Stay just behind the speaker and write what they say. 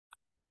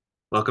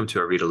Welcome to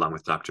our read along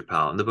with Dr.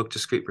 Powell in the book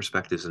Discrete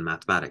Perspectives in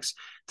Mathematics.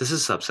 This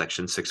is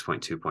subsection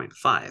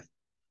 6.2.5,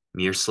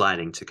 mere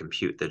sliding to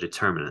compute the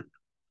determinant.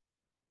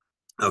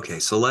 Okay,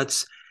 so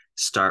let's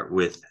start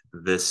with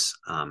this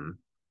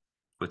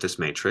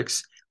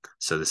matrix.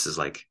 So this is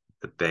like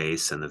the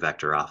base and the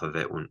vector off of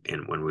it when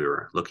we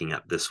were looking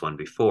at this one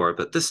before,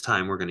 but this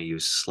time we're going to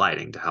use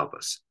sliding to help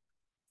us.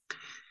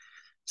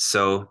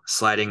 So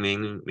sliding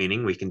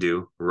meaning we can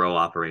do row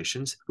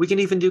operations. We can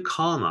even do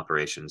column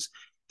operations.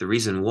 The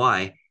reason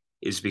why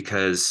is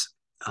because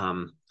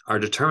our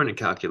determinant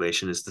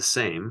calculation is the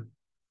same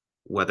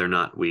whether or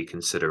not we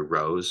consider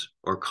rows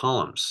or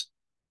columns.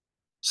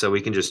 So we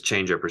can just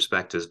change our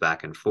perspectives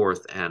back and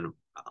forth, and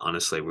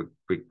honestly, we're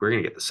going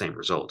to get the same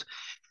result.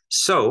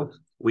 So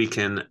we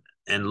can,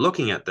 and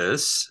looking at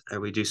this,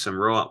 we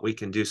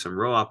can do some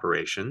row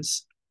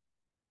operations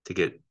to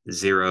get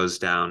zeros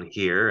down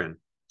here and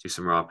do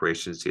some row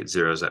operations to get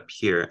zeros up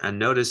here. And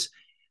notice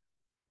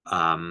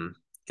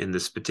in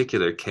this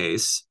particular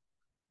case,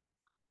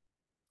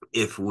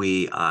 if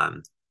we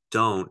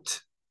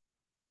don't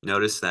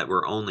notice that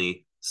we're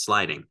only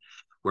sliding,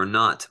 we're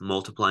not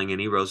multiplying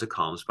any rows or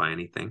columns by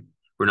anything.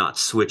 We're not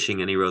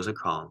switching any rows or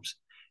columns.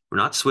 We're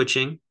not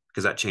switching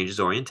because that changes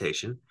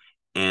orientation.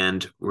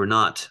 And we're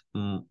not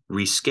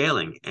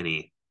rescaling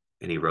any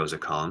rows or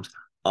columns.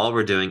 All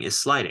we're doing is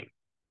sliding,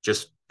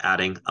 just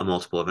adding a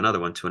multiple of another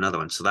one to another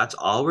one. So that's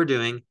all we're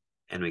doing.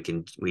 And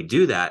we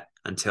do that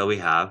until we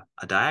have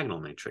a diagonal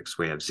matrix.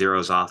 We have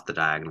zeros off the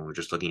diagonal. We're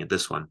just looking at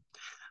this one.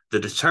 The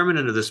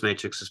determinant of this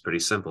matrix is pretty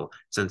simple.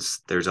 Since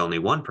there's only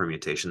one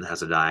permutation that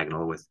has a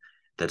diagonal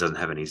that doesn't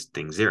have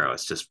anything zero,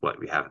 it's just what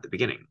we have at the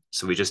beginning.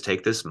 So we just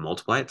take this,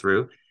 multiply it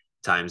through,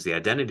 times the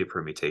identity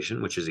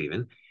permutation, which is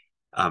even.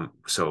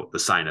 So the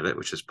sign of it,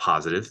 which is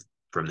positive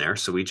from there.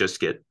 So we just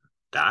get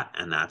that,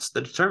 and that's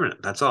the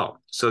determinant. That's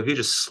all. So if you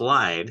just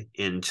slide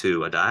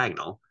into a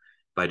diagonal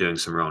by doing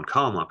some row and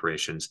column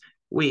operations,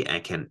 we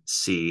can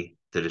see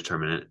the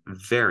determinant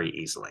very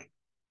easily,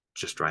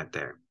 just right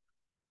there.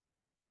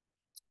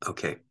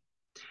 Okay,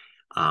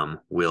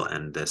 we'll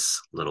end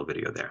this little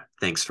video there.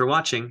 Thanks for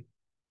watching.